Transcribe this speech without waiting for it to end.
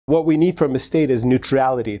what we need from a state is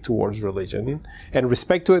neutrality towards religion and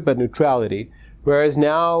respect to it, but neutrality. Whereas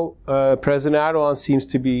now President Erdogan seems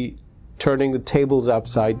to be turning the tables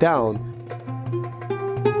upside down.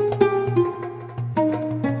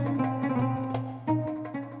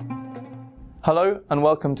 Hello and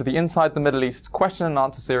welcome to the Inside the Middle East question and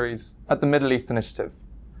answer series at the Middle East Initiative.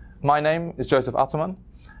 My name is Joseph Ataman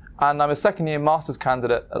and I'm a second-year master's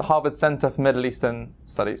candidate at Harvard Center for Middle Eastern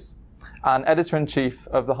Studies and editor-in-chief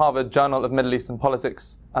of the Harvard Journal of Middle Eastern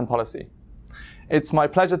Politics and Policy. It's my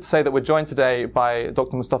pleasure to say that we're joined today by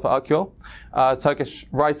Dr. Mustafa Akyol, a Turkish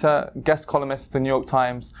writer, guest columnist at the New York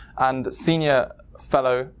Times and senior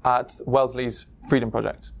fellow at Wellesley's Freedom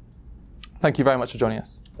Project. Thank you very much for joining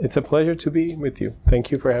us. It's a pleasure to be with you.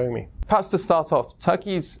 Thank you for having me. Perhaps to start off,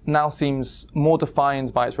 Turkey now seems more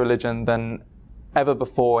defined by its religion than ever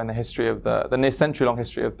before in the history of the near century-long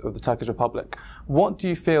history of the Turkish Republic. What do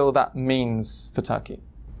you feel that means for Turkey?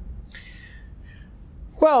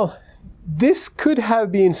 Well, this could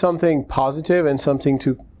have been something positive and something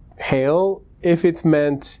to hail if it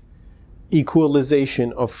meant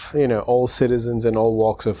equalization of, all citizens and all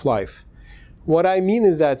walks of life. What I mean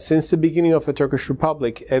is that since the beginning of the Turkish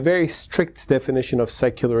Republic, a very strict definition of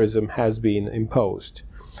secularism has been imposed.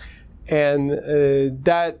 And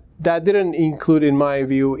that didn't include, in my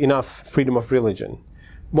view, enough freedom of religion.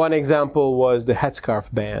 One example was the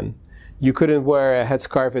headscarf ban. You couldn't wear a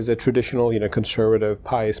headscarf as a traditional, conservative,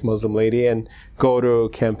 pious Muslim lady and go to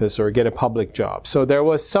campus or get a public job. So there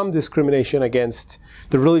was some discrimination against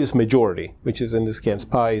the religious majority, which is in this case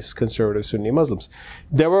pious, conservative, Sunni Muslims.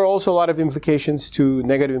 There were also a lot of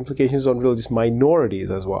negative implications on religious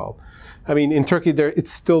minorities as well. I mean, in Turkey,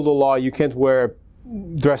 it's still the law. You can't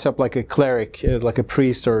dress up like a cleric, like a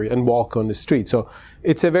priest, and walk on the street. So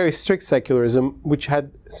it's a very strict secularism, which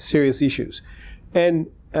had serious issues. And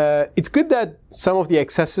it's good that some of the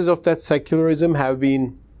excesses of that secularism have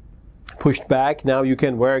been pushed back. Now you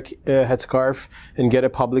can wear a headscarf and get a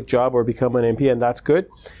public job or become an MP, and that's good.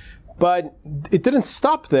 But it didn't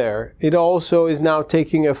stop there. It also is now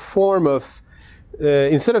taking a form of,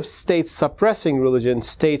 instead of states suppressing religion,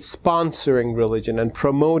 states sponsoring religion and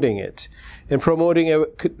promoting it. And promoting a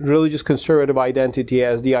religious conservative identity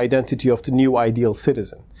as the identity of the new ideal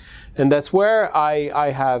citizen. And that's where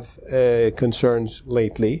I have concerns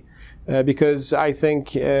lately, because I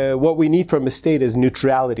think what we need from a state is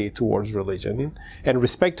neutrality towards religion and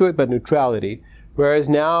respect to it, but neutrality. Whereas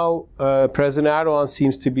now President Erdogan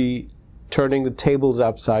seems to be turning the tables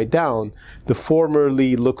upside down. The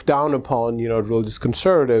formerly looked down upon, religious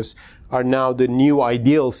conservatives are now the new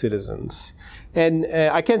ideal citizens. And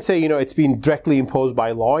I can't say, it's been directly imposed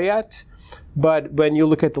by law yet. But when you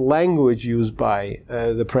look at the language used by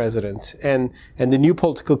the president and the new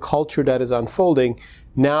political culture that is unfolding,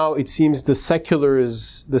 now it seems the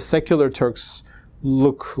secular Turks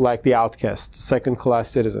look like the outcasts, second-class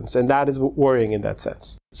citizens, and that is worrying in that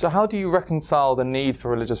sense. So how do you reconcile the need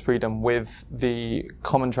for religious freedom with the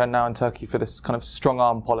common trend now in Turkey for this kind of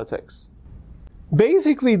strong-arm politics?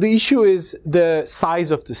 Basically, the issue is the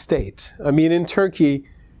size of the state. I mean, in Turkey,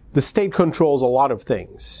 the state controls a lot of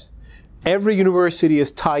things. Every university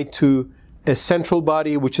is tied to a central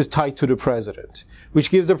body which is tied to the president,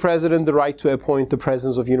 which gives the president the right to appoint the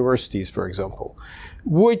presidents of universities, for example,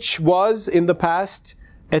 which was in the past,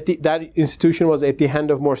 that institution was at the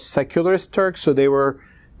hand of more secularist Turks, so they were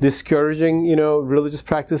discouraging, religious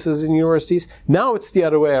practices in universities. Now it's the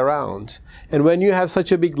other way around. And when you have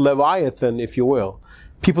such a big leviathan, if you will,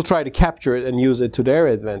 people try to capture it and use it to their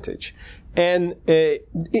advantage. And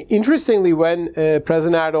interestingly, when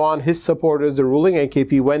President Erdogan, his supporters, the ruling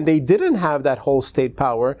AKP, when they didn't have that whole state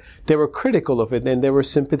power, they were critical of it and they were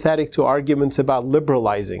sympathetic to arguments about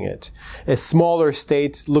liberalizing it. A smaller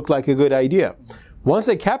state looked like a good idea. Once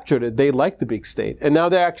they captured it, they liked the big state. And now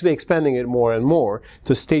they're actually expanding it more and more.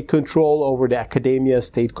 So state control over the academia,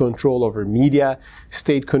 state control over media,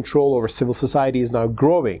 state control over civil society is now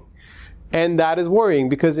growing. And that is worrying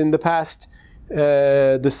because in the past,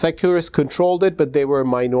 the secularists controlled it, but they were a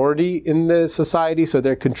minority in the society, so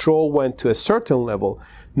their control went to a certain level.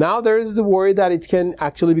 Now there is the worry that it can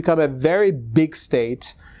actually become a very big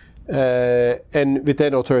state, and with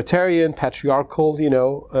an authoritarian, patriarchal,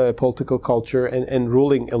 political culture and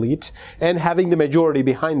ruling elite, and having the majority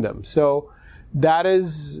behind them. So that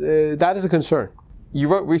is a concern. You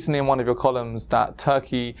wrote recently in one of your columns that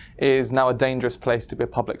Turkey is now a dangerous place to be a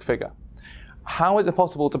public figure. How is it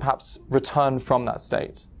possible to perhaps return from that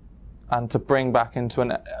state and to bring back into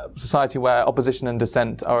a society where opposition and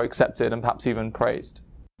dissent are accepted and perhaps even praised?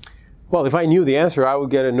 Well, if I knew the answer, I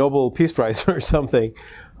would get a Nobel Peace Prize or something.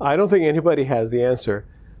 I don't think anybody has the answer.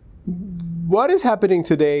 what is happening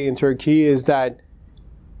today in Turkey is that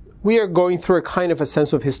we are going through a kind of a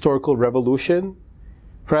sense of historical revolution.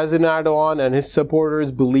 President Erdogan and his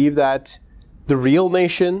supporters believe that the real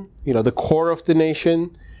nation, the core of the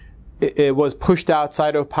nation, it was pushed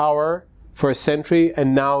outside of power for a century,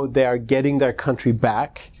 and now they are getting their country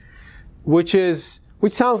back, which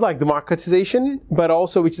sounds like democratization, but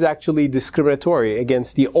also which is actually discriminatory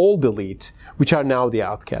against the old elite, which are now the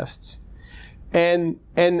outcasts. And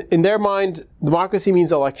in their mind, democracy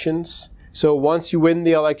means elections. So once you win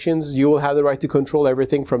the elections, you will have the right to control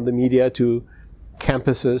everything from the media to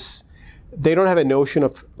campuses. They don't have a notion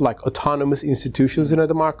of like autonomous institutions in a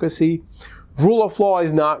democracy. Rule of law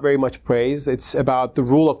is not very much praised. It's about the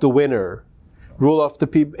rule of the winner, rule of the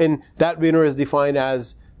people, and that winner is defined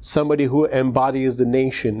as somebody who embodies the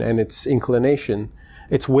nation and its inclination,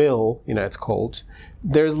 its will, it's called.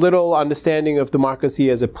 There's little understanding of democracy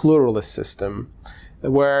as a pluralist system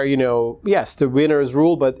where, yes, the winners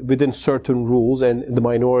rule, but within certain rules, and the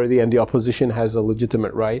minority and the opposition has a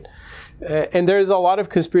legitimate right. And there's a lot of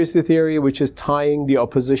conspiracy theory which is tying the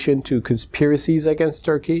opposition to conspiracies against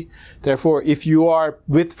Turkey. Therefore, if you are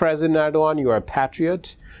with President Erdogan, you are a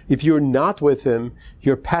patriot. If you're not with him,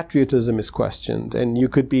 your patriotism is questioned, and you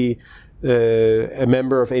could be a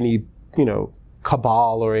member of any,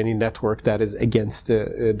 cabal or any network that is against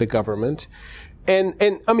the government. And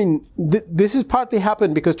I mean, this has partly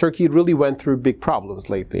happened because Turkey really went through big problems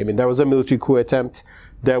lately. I mean, there was a military coup attempt.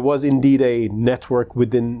 There was indeed a network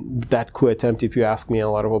within that coup attempt, if you ask me, a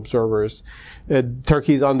lot of observers.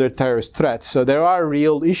 Turkey is under terrorist threats, so there are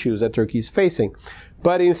real issues that Turkey is facing.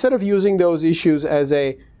 But instead of using those issues as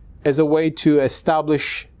a way to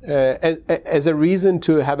establish, as a reason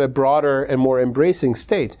to have a broader and more embracing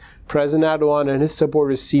state, President Erdogan and his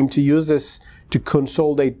supporters seem to use this to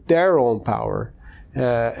consolidate their own power,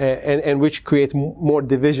 and which creates more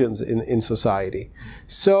divisions in society.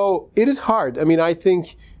 So it is hard. I mean, I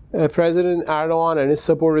think President Erdogan and his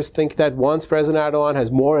supporters think that once President Erdogan has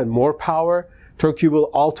more and more power, Turkey will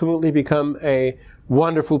ultimately become a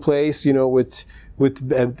wonderful place,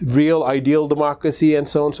 with a real ideal democracy and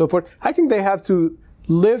so on and so forth. I think they have to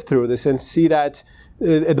live through this and see that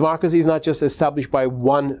a democracy is not just established by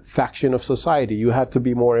one faction of society. You have to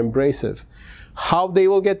be more embracive. How they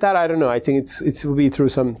will get that, I don't know. I think it will be through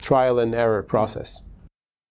some trial and error process.